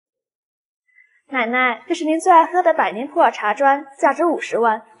奶奶，这是您最爱喝的百年普洱茶砖，价值50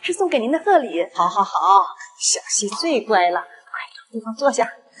万，是送给您的贺礼。好，小溪最乖了，快找地方坐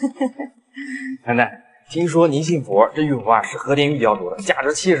下。奶奶，听说您信佛，这玉壶是和田玉雕琢的，价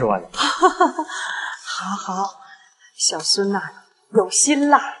值70万呢。好，小孙呐，有心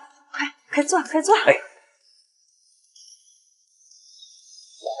啦，快坐。哎，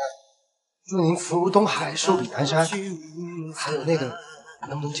祝您福如东海，寿比南山。还有那个，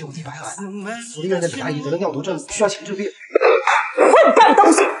能不能借我100万？福利院的李阿姨得了尿毒症，需要钱治病。混账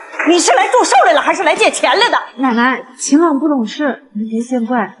东西！你是来祝寿来了，还是来借钱来的？奶奶，秦朗不懂事，您别见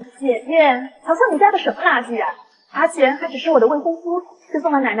怪。姐姐，瞧瞧你家的什么垃圾啊！阿钱还只是我的未婚夫，只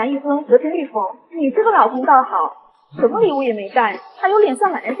送了奶奶一尊和田玉凤。你这个老公倒好，什么礼物也没带，还有脸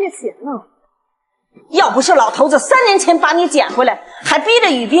向奶奶借钱呢。要不是老头子3年前把你捡回来，还逼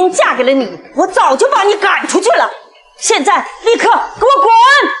着雨冰嫁给了你，我早就把你赶出去了。现在立刻给我滚！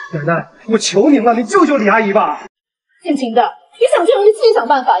奶奶，我求您了，你救救李阿姨吧！姓秦的，你想救人就自己想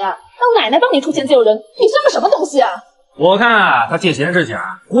办法呀，让奶奶帮你出钱救人，你生个什么东西啊？我看啊，他借钱之前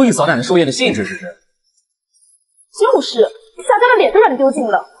故意扫奶奶寿宴的兴致是？就是，夏家的脸都让你丢尽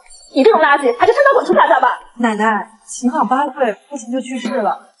了，你这种垃圾还是趁早滚出夏家吧。奶奶，秦朗8岁，父亲就去世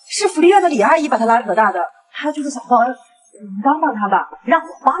了，是福利院的李阿姨把他拉扯大的，他就是想帮恩，您帮帮他吧。让我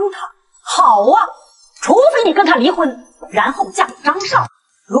帮他？好啊，除非你跟他离婚，然后嫁给张少。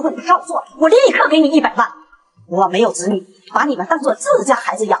如果你照做，我立刻给你100万。我没有子女，把你们当做自家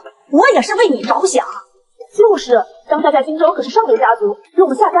孩子养，我也是为你着想。就是，张家在荆州可是上流家族，比我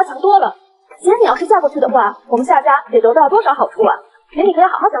们夏家强多了。姐，你要是嫁过去的话，我们夏家得得到多少好处啊？姐，你可要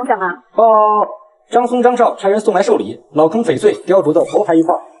好好想想啊。张松、张少差人送来寿礼，老坑翡翠雕琢的佛牌1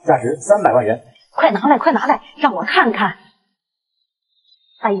块，价值300万元。快拿来，让我看看。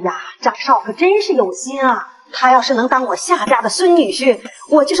哎呀，张少可真是有心啊！他要是能当我夏家的孙女婿，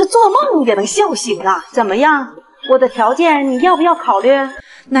我就是做梦也能笑醒啊！怎么样，我的条件你要不要考虑？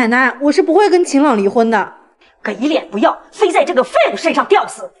奶奶，我是不会跟秦朗离婚的。给脸不要，非在这个废物身上吊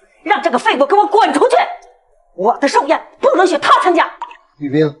死！让这个废物给我滚出去！我的寿宴不允许他参加。雨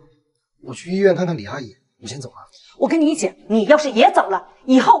冰，我去医院看看李阿姨，你先走啊。我跟你讲，你要是也走了，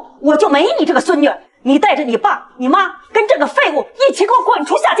以后我就没你这个孙女。你带着你爸、你妈跟这个废物一起给我滚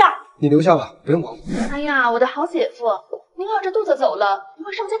出夏家！你留下吧，不用管我。哎呀，我的好姐夫，您饿着肚子走了，你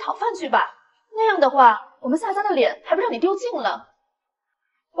快上街讨饭去吧。那样的话，我们夏家的脸还不让你丢尽了。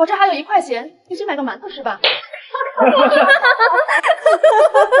我这还有1块钱，你去买个馒头吃吧。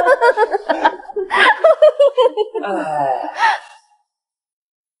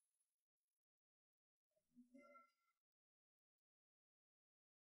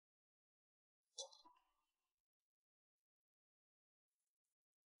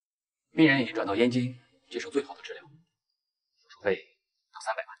病人已经转到燕京接受最好的治疗，手术费要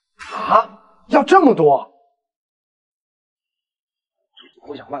300万。啊，要这么多？我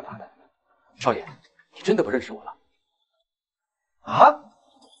会想办法的。少爷，你真的不认识我了？啊？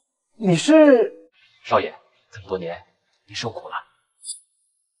你是？少爷，这么多年你受苦了。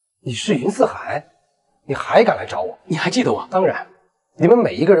你是云四海，你还敢来找我？你还记得我？当然，你们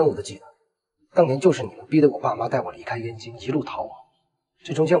每一个人我都记得。当年就是你们逼得我爸妈带我离开燕京，一路逃亡。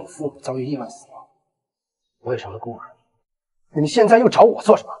这中间我父母遭遇意外死亡，我也成了孤儿。你们现在又找我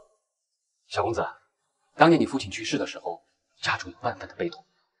做什么？小公子，当年你父亲去世的时候，家主有万分的悲痛。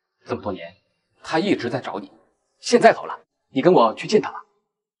这么多年，他一直在找你。现在好了，你跟我去见他吧。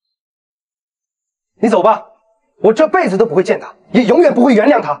你走吧，我这辈子都不会见他，也永远不会原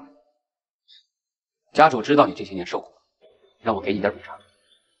谅他。家主知道你这些年受苦，让我给你点补偿。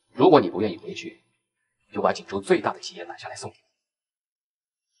如果你不愿意回去，就把锦州最大的企业买下来送给你。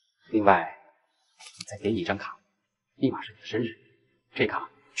另外，再给你一张卡，密码是你的生日，这卡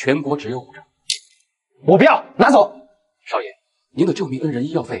全国只有5张。我不要，拿走。少爷，您的救命恩人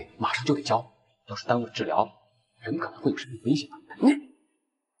医药费马上就得交，要是耽误了治疗，很可能会有生命危险。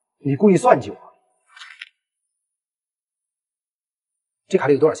你故意算计我？这卡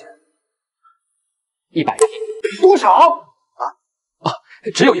里有多少钱？100个亿。多少？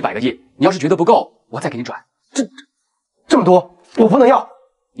只有100个亿。你要是觉得不够，我再给你转。这么多，我不能要。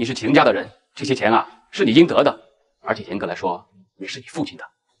你是秦家的人，这些钱啊是你应得的，而且严格来说也是你父亲的。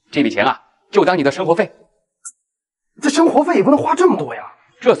这笔钱啊就当你的生活费。这生活费也不能花这么多呀。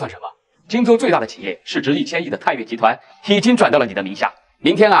这算什么？荆州最大的企业，市值1000亿的太岳集团已经转到了你的名下。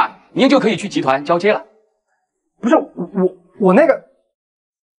明天啊，您就可以去集团交接了。不是我那个，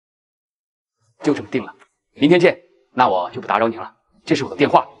就这么定了。明天见。那我就不打扰您了，这是我的电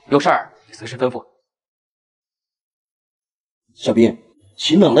话，有事儿你随时吩咐。小兵，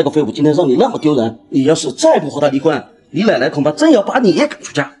秦朗那个废物今天让你那么丢人，你要是再不和他离婚，你奶奶恐怕真要把你也赶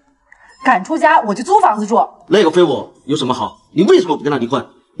出家。赶出家我就租房子住。那个废物有什么好？你为什么不跟他离婚？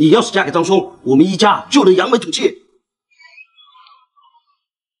你要是嫁给张松，我们一家就能扬眉吐气。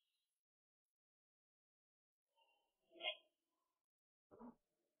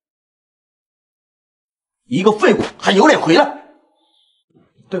一个废物还有脸回来？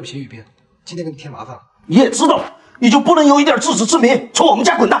对不起，雨冰，今天给你添麻烦了。你也知道，你就不能有一点自知之明，从我们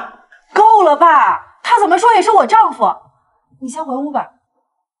家滚蛋？够了吧？他怎么说也是我丈夫。你先回屋吧。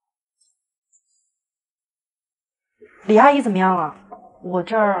李阿姨怎么样了？我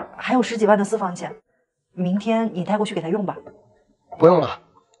这儿还有10几万的私房钱，明天你带过去给她用吧。不用了，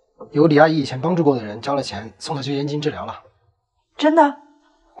有李阿姨以前帮助过的人交了钱，送她去燕京治疗了。真的？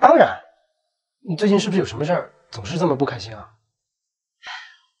当然。你最近是不是有什么事儿，总是这么不开心啊？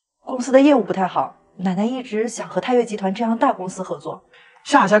公司的业务不太好，奶奶一直想和泰岳集团这样的大公司合作。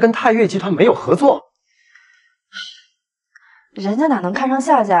夏家跟泰岳集团没有合作，人家哪能看上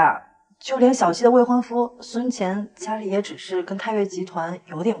夏家？就连小希的未婚夫孙乾家里也只是跟泰岳集团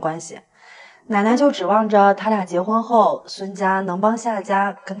有点关系，奶奶就指望着他俩结婚后，孙家能帮夏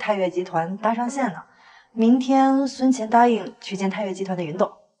家跟泰岳集团搭上线呢。明天孙乾答应去见泰岳集团的云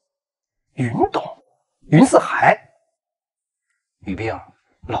董。云董，云四海。雨冰，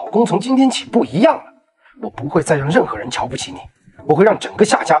老公从今天起不一样了，我不会再让任何人瞧不起你，我会让整个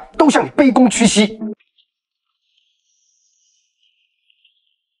夏家都向你卑躬屈膝。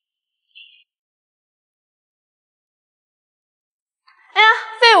哎呀，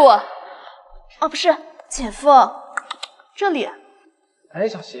废物！哦，不是，姐夫，这里。哎，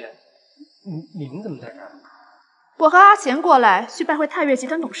小希，你们怎么在这儿？我和阿贤过来去拜会泰岳集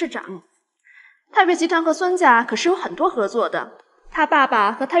团董事长。泰岳集团和孙家可是有很多合作的，他爸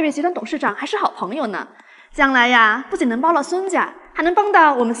爸和泰岳集团董事长还是好朋友呢。将来呀，不仅能帮了孙家，还能帮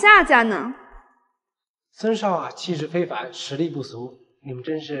到我们夏家呢。孙少啊，气质非凡，实力不俗，你们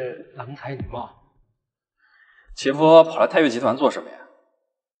真是郎才女貌。前夫跑来泰岳集团做什么呀？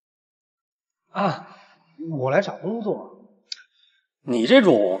啊，我来找工作。你这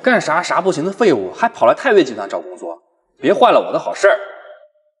种干啥啥不行的废物，还跑来泰岳集团找工作，别坏了我的好事儿。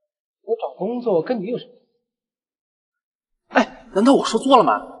我找工作跟你有什么？哎，难道我说错了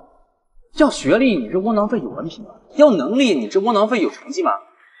吗？要学历，你这窝囊废有文凭吗？要能力，你这窝囊废有成绩吗？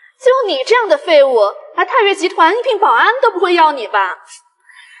就你这样的废物，来泰岳集团应聘保安都不会要你吧？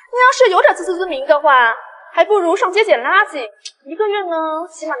你要是有点自知之明的话，还不如上街捡垃圾，一个月呢，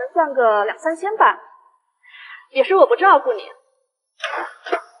起码能赚个2、3千吧。也是我不照顾你。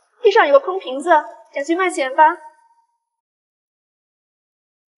地上有个空瓶子，捡去卖钱吧。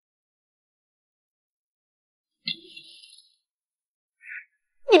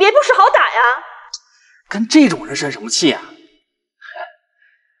你别不识好歹呀！跟这种人生什么气呀？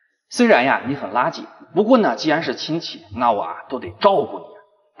虽然呀你很垃圾，不过呢，既然是亲戚，那我都得照顾你。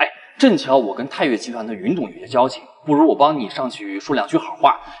哎，正巧我跟泰岳集团的云董有些交情，不如我帮你上去说2句好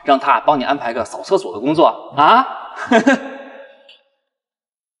话，让他帮你安排个扫厕所的工作啊！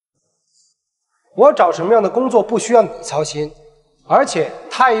我找什么样的工作不需要你操心，而且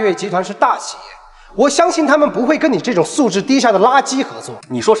泰岳集团是大企业，我相信他们不会跟你这种素质低下的垃圾合作。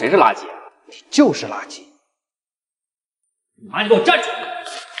你说谁是垃圾？你就是垃圾！妈，你给我站住！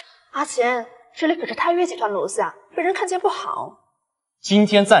阿贤，这里可是泰岳集团楼下，被人看见不好。今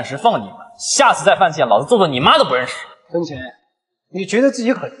天暂时放你们，下次再犯贱，老子做你妈都不认识。孙乾，你觉得自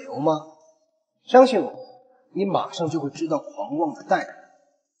己很牛吗？相信我，你马上就会知道狂妄的代价。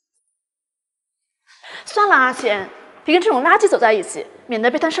算了，阿贤，别跟这种垃圾走在一起，免得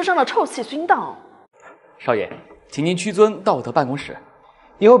被他身上的臭气熏到。少爷，请您屈尊到我的办公室。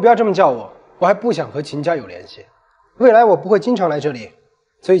以后不要这么叫我，我还不想和秦家有联系。未来我不会经常来这里，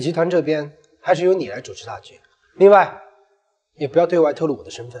所以集团这边还是由你来主持大局。另外，也不要对外透露我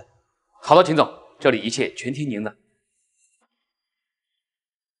的身份。好的，秦总，这里一切全听您的。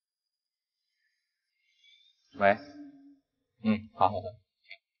喂，好。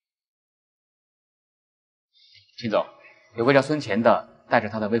秦总，有个叫孙乾的带着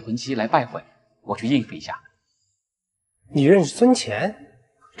他的未婚妻来拜会，我去应付一下。你认识孙乾？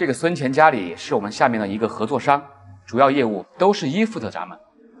这个孙乾家里是我们下面的一个合作商，主要业务都是依附着咱们。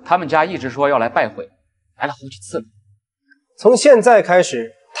他们家一直说要来拜会，来了好几次了。从现在开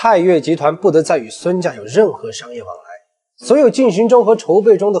始，泰岳集团不得再与孙家有任何商业往来，所有进行中和筹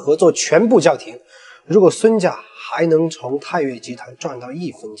备中的合作全部叫停。如果孙家还能从泰岳集团赚到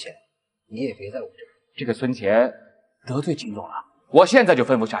1分钱，你也别在我这儿。这个孙乾得罪秦总了，我现在就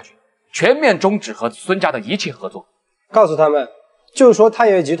吩咐下去，全面终止和孙家的一切合作。告诉他们，就说泰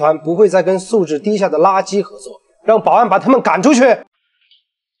岳集团不会再跟素质低下的垃圾合作，让保安把他们赶出去。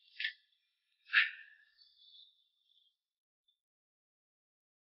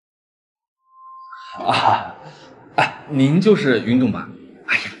啊，哎，您就是云董吧？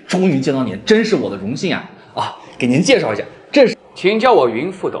哎呀，终于见到你，真是我的荣幸啊！啊，给您介绍一下，这是，请叫我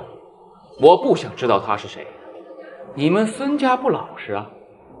云副董。我不想知道他是谁。你们孙家不老实啊！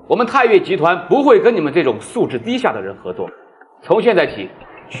我们泰岳集团不会跟你们这种素质低下的人合作。从现在起，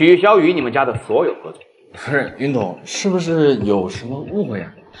取消与你们家的所有合作。不是云董，是不是有什么误会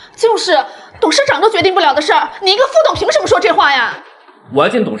呀？就是董事长都决定不了的事儿，你一个副董凭什么说这话呀？我要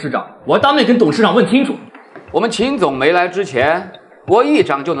见董事长，我要当面跟董事长问清楚。我们秦总没来之前，我一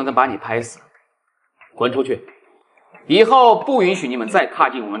掌就能把你拍死。滚出去！以后不允许你们再踏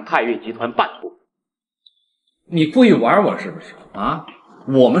进我们泰岳集团半步。你故意玩我是不是啊？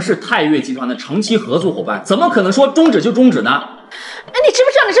我们是泰岳集团的长期合作伙伴，怎么可能说终止就终止呢？哎，你知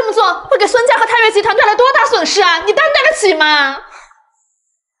不知道你这么做会给孙家和泰岳集团带来多大损失啊？你担得起吗？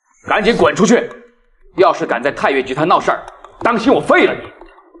赶紧滚出去！要是敢在泰岳集团闹事儿，当心我废了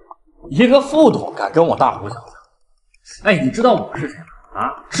你！一个副总敢跟我大呼小叫？哎，你知道我是谁吗？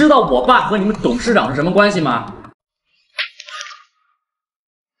啊，知道我爸和你们董事长是什么关系吗？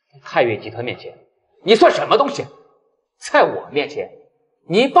泰岳集团面前，你算什么东西？在我面前，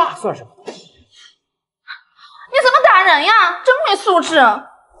你爸算什么东西？你怎么打人呀？真没素质！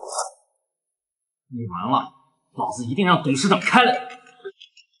你完了，老子一定让董事长开了你！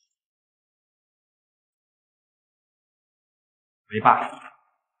喂，爸。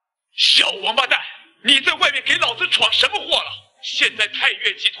小王八蛋，你在外面给老子闯什么祸了？现在泰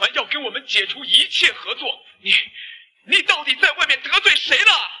岳集团要跟我们解除一切合作，你到底在外面得罪谁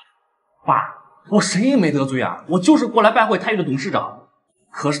了？爸，我谁也没得罪啊，我就是过来拜会泰岳的董事长。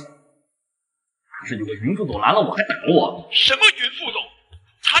可是有个云副总拦了我，还打了我。什么云副总？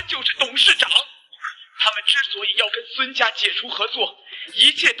他就是董事长。他们之所以要跟孙家解除合作，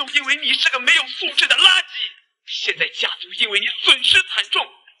一切都因为你是个没有素质的垃圾。现在家族因为你损失惨重，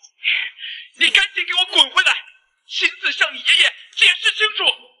你赶紧给我滚回来，亲自向你爷爷解释清楚。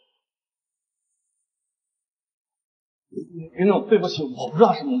云总，对不起，我不知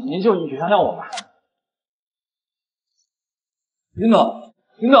道是您就原谅我吧。云总，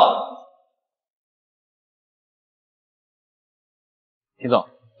秦总，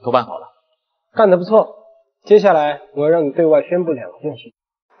都办好了，干得不错。接下来我要让你对外宣布2件事：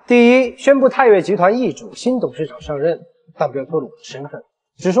第一，宣布泰岳集团易主，新董事长上任，但不要透露我的身份，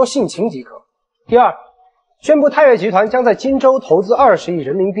只说姓秦即可。第二，宣布泰岳集团将在荆州投资20亿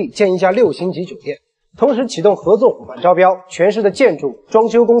人民币建一家6星级酒店，同时启动合作伙伴招标，全市的建筑、装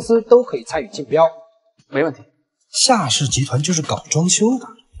修公司都可以参与竞标。没问题。夏氏集团就是搞装修的，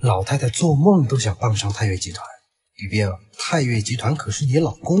老太太做梦都想傍上泰岳集团。雨冰，泰岳集团可是你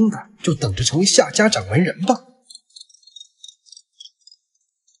老公的，就等着成为夏家掌门人吧。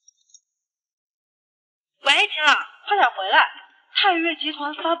喂，秦朗，快点回来！泰岳集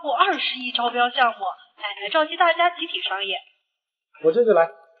团发布20亿招标项目，奶奶召集大家集体商业。我这就来。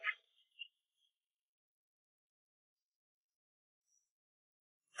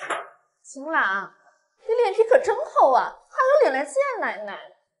秦朗，你脸皮可真厚啊，还有脸来见奶奶？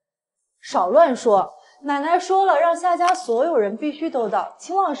少乱说！奶奶说了，让夏家所有人必须都到。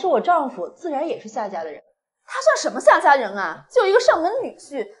秦朗是我丈夫，自然也是夏家的人。他算什么夏家人啊？就一个上门女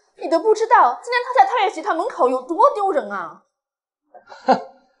婿，你都不知道今天他在泰岳集团门口有多丢人啊！哼，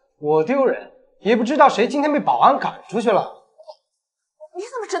我丢人，也不知道谁今天被保安赶出去了。你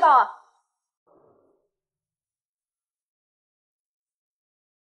怎么知道啊？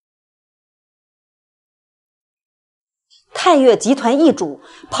泰岳集团易主，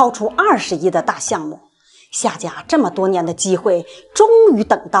抛出20亿的大项目，夏家这么多年的机会终于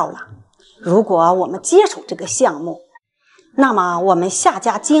等到了。如果我们接手这个项目，那么我们夏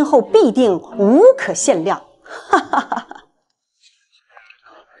家今后必定无可限量。哈哈哈！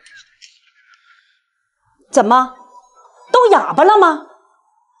怎么，都哑巴了吗？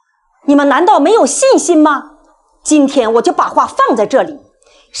你们难道没有信心吗？今天我就把话放在这里。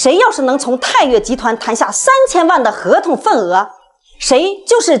谁要是能从泰岳集团谈下3000万的合同份额，谁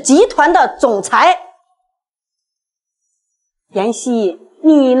就是集团的总裁。妍希，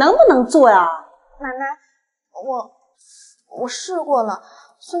你能不能做呀？奶奶，我试过了，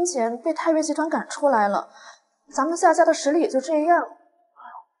孙乾被泰岳集团赶出来了，咱们夏家的实力也就这样，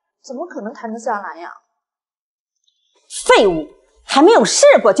怎么可能谈得下来呀？废物，还没有试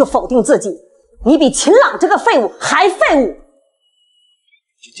过就否定自己，你比秦朗这个废物还废物。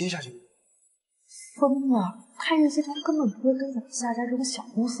就接下去。疯了！泰岳集团根本不会跟咱们夏家这种小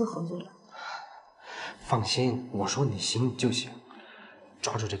公司合作的。放心，我说你行就行，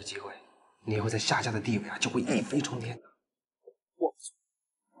抓住这个机会，你以后在夏家的地位就会一飞冲天的。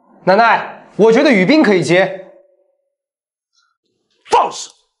奶奶，我觉得雨冰可以接。放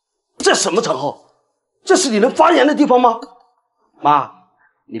肆！这什么场合？这是你能发言的地方吗？妈，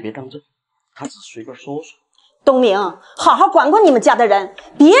你别当真，他只是随便说说。东明，好好管管你们家的人，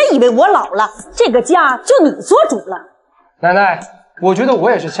别以为我老了，这个家就你做主了。奶奶，我觉得我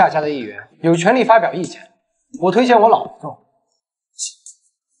也是夏家的一员，有权利发表意见。我推荐我老婆做。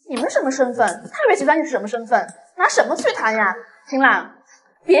你们什么身份？太岳集团你是什么身份？拿什么去谈呀？秦岚，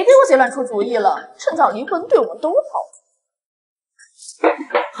别给我姐乱出主意了，趁早离婚对我们都好。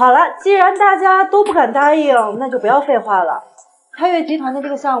好了，既然大家都不敢答应，那就不要废话了。太岳集团的这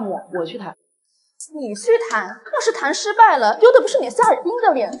个项目我去谈。你去谈，要是谈失败了，丢的不是你夏雨冰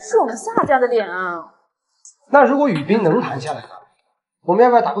的脸，是我们夏家的脸啊！那如果雨冰能谈下来呢？我们要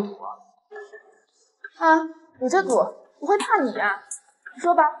不要打个赌啊？啊，你这赌，我会怕你啊！你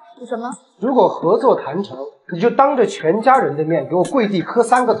说吧，赌什么？如果合作谈成，你就当着全家人的面给我跪地磕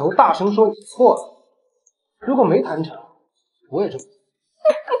3个头，大声说你错了。如果没谈成，我也这么。你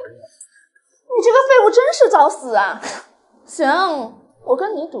这个废物真是找死啊！行，我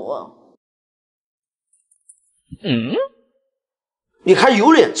跟你赌。你还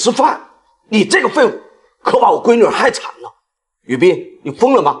有脸吃饭？你这个废物，可把我闺女害惨了。雨冰，你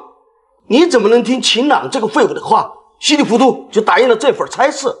疯了吗？你怎么能听秦朗这个废物的话，稀里糊涂就答应了这份差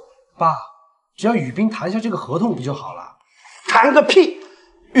事？爸，只要雨冰谈下这个合同不就好了？谈个屁！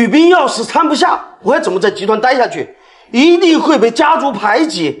雨冰要是谈不下，我还怎么在集团待下去？一定会被家族排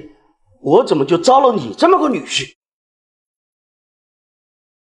挤。我怎么就招了你这么个女婿？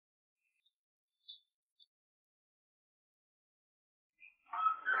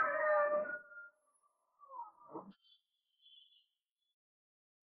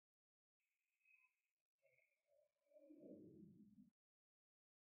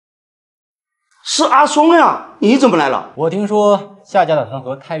是阿松呀，你怎么来了？我听说夏家打算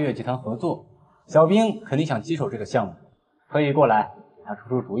和太岳集团合作，小兵肯定想接手这个项目，可以过来给他出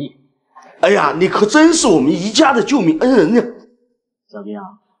出主意。哎呀，你可真是我们宜家的救命恩人呀！小兵，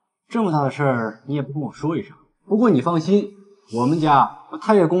这么大的事儿你也不跟我说一声。不过你放心，我们家和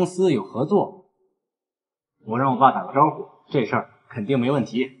太岳公司有合作，我让我爸打个招呼，这事儿肯定没问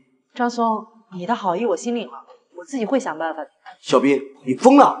题。张松，你的好意我心领了，我自己会想办法的。小兵，你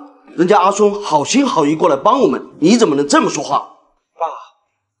疯了！人家阿松好心好意过来帮我们，你怎么能这么说话？爸，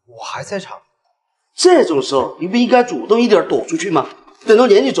我还在场。这种时候你不应该主动一点躲出去吗？等到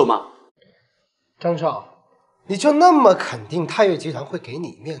年你走吗？张少，你就那么肯定太岳集团会给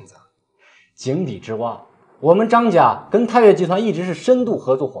你面子？井底之蛙，我们张家跟太岳集团一直是深度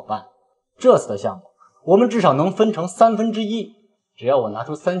合作伙伴，这次的项目我们至少能分成1/3。只要我拿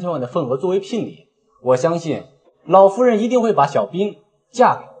出3000万的份额作为聘礼，我相信老夫人一定会把小兵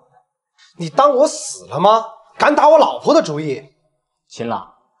嫁给我。你当我死了吗？敢打我老婆的主意？秦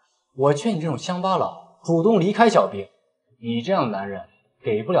朗，我劝你这种乡巴佬主动离开小兵，你这样的男人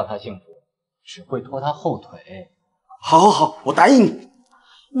给不了他幸福，只会拖他后腿。好，我答应你。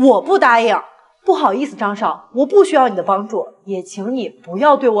我不答应。不好意思，张少，我不需要你的帮助，也请你不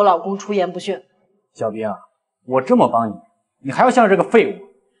要对我老公出言不逊。小兵，我这么帮你，你还要向着这个废物？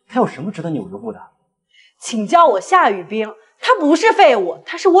他有什么值得你维护的？请叫我夏雨冰，他不是废物，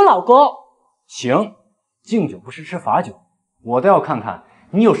他是我老公。行，敬酒不吃吃罚酒，我倒要看看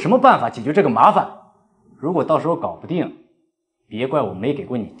你有什么办法解决这个麻烦。如果到时候搞不定，别怪我没给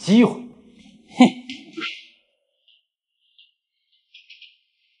过你机会。哼！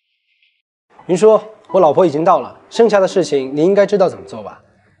云叔，我老婆已经到了，剩下的事情你应该知道怎么做吧？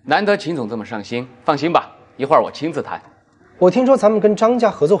难得秦总这么上心，放心吧，一会儿我亲自谈。我听说咱们跟张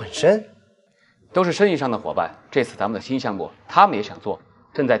家合作很深，都是生意上的伙伴，这次咱们的新项目他们也想做，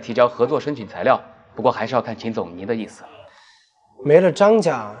正在提交合作申请材料，不过还是要看秦总您的意思。没了张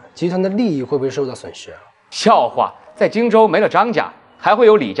家，集团的利益会不会受到损失啊？笑话，在荆州没了张家，还会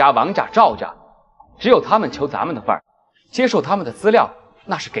有李家、王家、赵家，只有他们求咱们的份儿，接受他们的资料，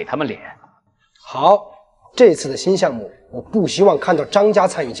那是给他们脸。好，这次的新项目，我不希望看到张家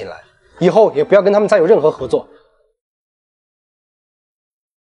参与进来，以后也不要跟他们再有任何合作。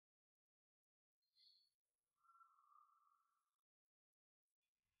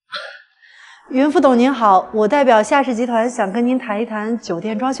云副董您好，我代表夏氏集团想跟您谈一谈酒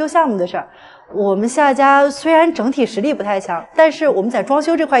店装修项目的事儿。我们夏家虽然整体实力不太强，但是我们在装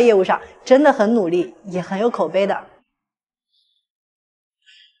修这块业务上真的很努力，也很有口碑的。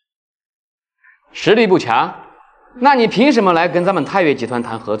实力不强，那你凭什么来跟咱们太岳集团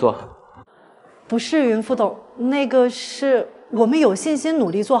谈合作？不是云副董，那个是我们有信心努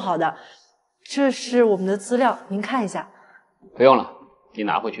力做好的，这是我们的资料，您看一下。不用了，你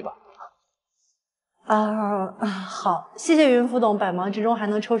拿回去吧。好，谢谢云副董百忙之中还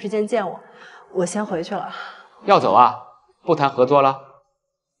能抽时间见我，我先回去了。要走啊？不谈合作了？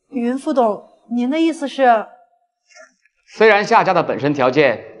云副董，您的意思是？虽然夏家的本身条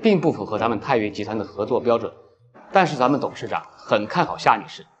件并不符合咱们泰岳集团的合作标准，但是咱们董事长很看好夏女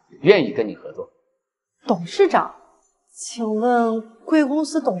士，愿意跟你合作。董事长？请问贵公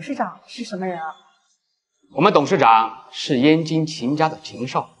司董事长是什么人啊？我们董事长是燕京秦家的秦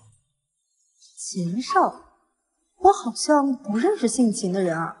少。秦少？我好像不认识姓秦的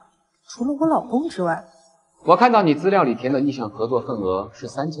人啊，除了我老公之外。我看到你资料里填的意向合作份额是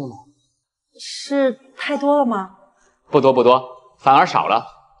3000万，是太多了吗？不多不多，反而少了。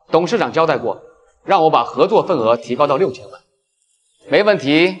董事长交代过，让我把合作份额提高到6000万。没问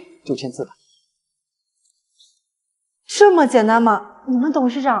题，就签字吧。这么简单吗？你们董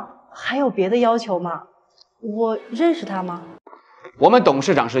事长还有别的要求吗？我认识他吗？我们董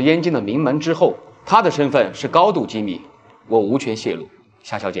事长是燕京的名门之后，他的身份是高度机密，我无权泄露。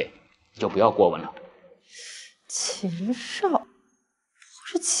夏小姐，就不要过问了。秦少，不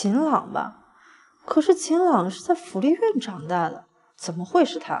是秦朗吧？可是秦朗是在福利院长大的，怎么会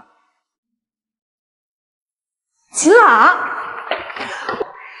是他？秦朗，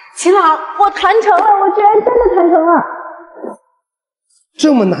秦朗，我谈成了，我居然真的谈成了！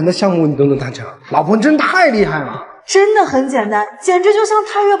这么难的项目你都能谈成，老婆你真太厉害了！真的很简单，简直就像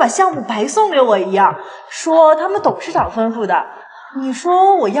泰岳把项目白送给我一样，说他们董事长吩咐的。你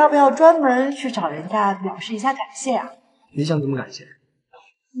说我要不要专门去找人家表示一下感谢啊？你想怎么感谢？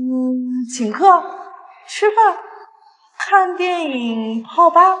请客、吃饭、看电影、泡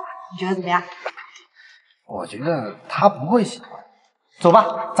吧，你觉得怎么样？我觉得他不会喜欢。走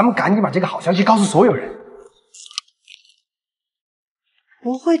吧，咱们赶紧把这个好消息告诉所有人。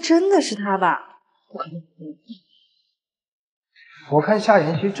不会真的是他吧？不可能。我看夏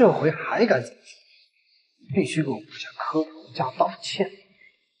妍希这回还敢怎么说，必须给我部下磕头加道歉。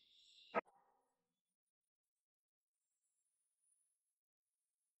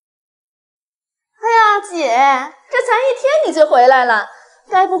哎呀，姐，这才1天你就回来了，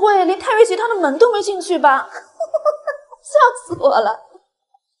该不会连泰岳集团的门都没进去吧？笑死我了！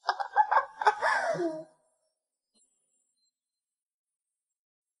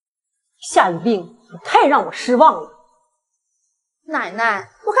夏雨冰，你太让我失望了。奶奶，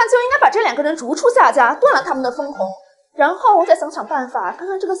我看就应该把这2个人逐出夏家，断了他们的分红，然后再想想办法，看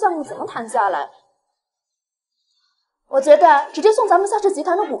看这个项目怎么谈下来。我觉得直接送咱们夏氏集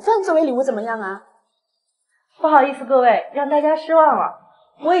团的股份作为礼物怎么样啊？不好意思各位，让大家失望了。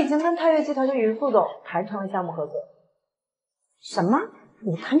我已经跟泰岳集团的云副总谈成了项目合作。什么？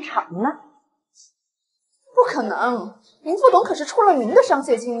你谈成了？不可能，云副总可是出了名的商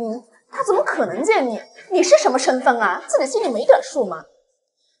界精英，他怎么可能见你？你是什么身份啊？自己心里没点数吗？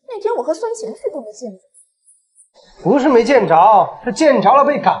那天我和孙乾去都没见着。不是没见着，是见着了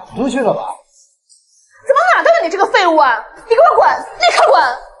被赶出去了吧？怎么哪到了你这个废物啊！你给我滚，立刻滚！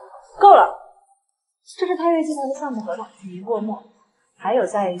够了，这是泰岳集团的项目合同，已经过目。还有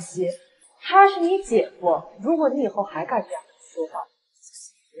夏妍希，他是你姐夫，如果你以后还敢这样说话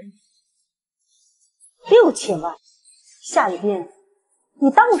，6000万，夏雨冰，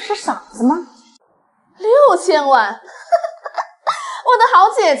你当我是傻子吗？6000万，我的好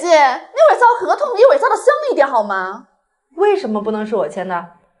姐姐，你伪造合同也伪造的香一点好吗？为什么不能是我签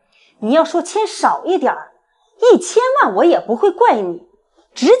的？你要说签少一点，1000万我也不会怪你，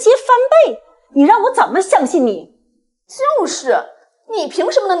直接翻倍，你让我怎么相信你？就是，你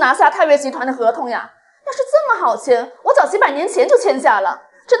凭什么能拿下泰岳集团的合同呀？要是这么好签，我早几百年前就签下了，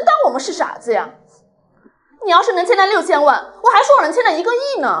真当我们是傻子呀？你要是能签到6000万，我还说我能签到1个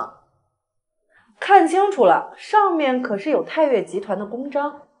亿呢。看清楚了，上面可是有泰岳集团的公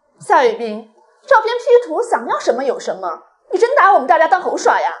章。夏雨冰，照片 P 图想要什么有什么，你真拿我们大家当猴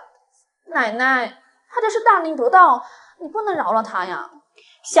耍呀？奶奶，他这是大逆不道，你不能饶了他呀。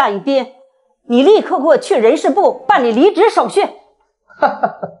夏雨冰，你立刻给我去人事部办理离职手续。哈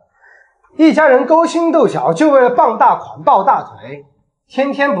哈，一家人勾心斗角，就为了傍大款抱大腿，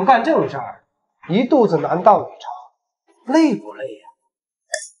天天不干正事儿，一肚子男盗女娼，累不累呀？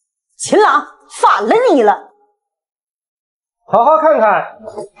秦朗，反了你了！好好看看，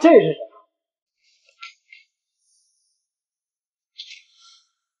这是什么？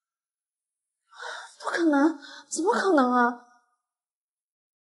不可能，怎么可能啊？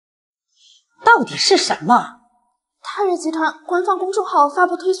到底是什么？泰岳集团官方公众号发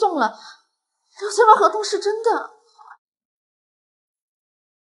布推送了，6000万合同是真的。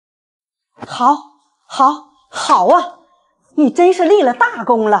好啊！你真是立了大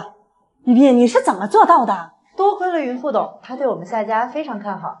功了。雨冰，你是怎么做到的？多亏了云副总，他对我们夏家非常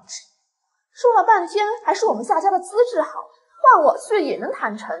看好。说了半天还是我们夏家的资质好，换我去也能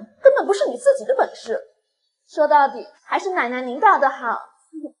谈成，根本不是你自己的本事。说到底还是奶奶您打得好。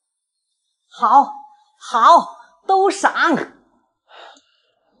好，都赏。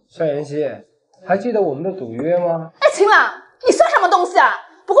夏妍希，还记得我们的赌约吗？哎，秦朗，你算什么东西啊？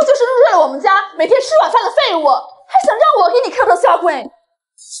不过就是入赘了我们家每天吃晚饭的废物，还想让我给你磕头下跪？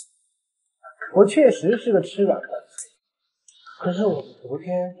我确实是个吃软饭的废物，可是我们昨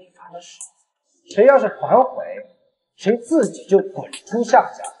天发了誓，谁要是反悔，谁自己就滚出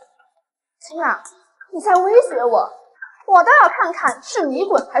夏家。秦朗，你在威胁我，我倒要看看是你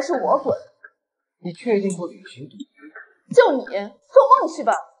滚还是我滚。你确定不履行赌约？就你，做梦去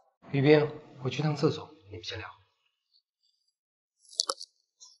吧。雨冰，我去趟厕所，你们先聊。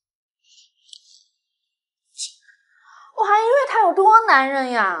我还以为他有多男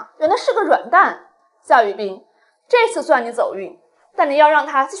人呀，原来是个软蛋。夏雨冰，这次算你走运，但你要让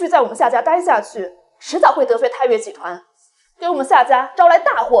他继续在我们夏家待下去，迟早会得罪太岳集团，给我们夏家招来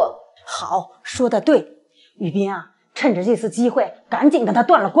大祸。好，说得对，雨冰啊，趁着这次机会，赶紧跟他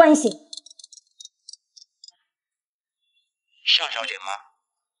断了关系。夏小姐吗？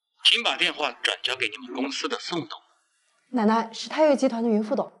请把电话转交给你们公司的宋董。奶奶，是太岳集团的云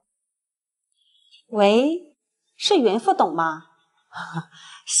副董。喂，是袁副董吗？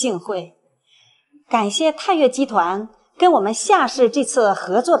幸会，感谢太岳集团跟我们夏氏这次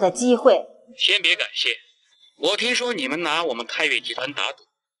合作的机会。先别感谢，我听说你们拿我们太岳集团打赌，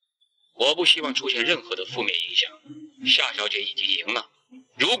我不希望出现任何的负面影响。夏小姐已经赢了，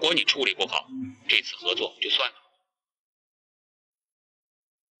如果你处理不好，这次合作就算了。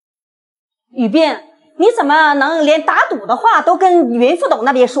雨冰，你怎么能连打赌的话都跟云副董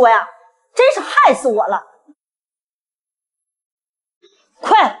那边说呀？真是害死我了！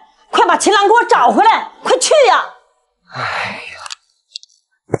快把秦朗给我找回来，快去呀！哎呀，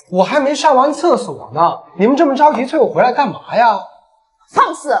我还没上完厕所呢，你们这么着急催我回来干嘛呀？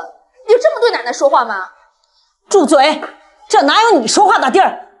放肆！你有这么对奶奶说话吗？住嘴！这哪有你说话的地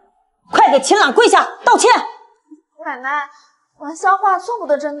儿？快给秦朗跪下道歉！奶奶，玩笑话做不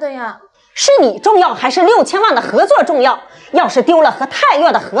得真的呀。是你重要还是6000万的合作重要？要是丢了和太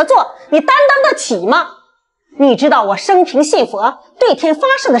岳的合作，你担当得起吗？你知道我生平信佛，对天发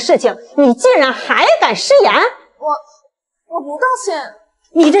誓的事情，你竟然还敢食言？我不道歉。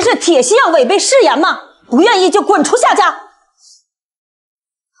你这是铁心要违背誓言吗？不愿意就滚出夏家。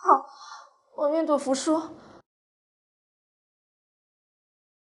好，我愿赌服输。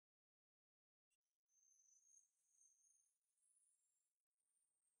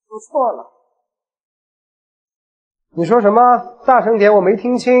我错了。你说什么？大声点，我没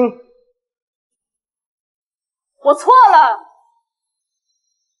听清。我错了。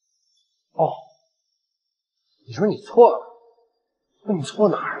哦，你说你错了，那你错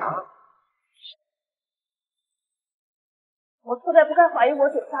哪儿了？我错在不该怀疑我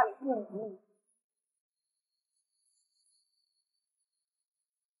姐夏雨冰的能力。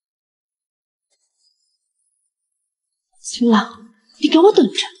新郎，你给我等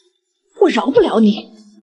着，我饶不了你。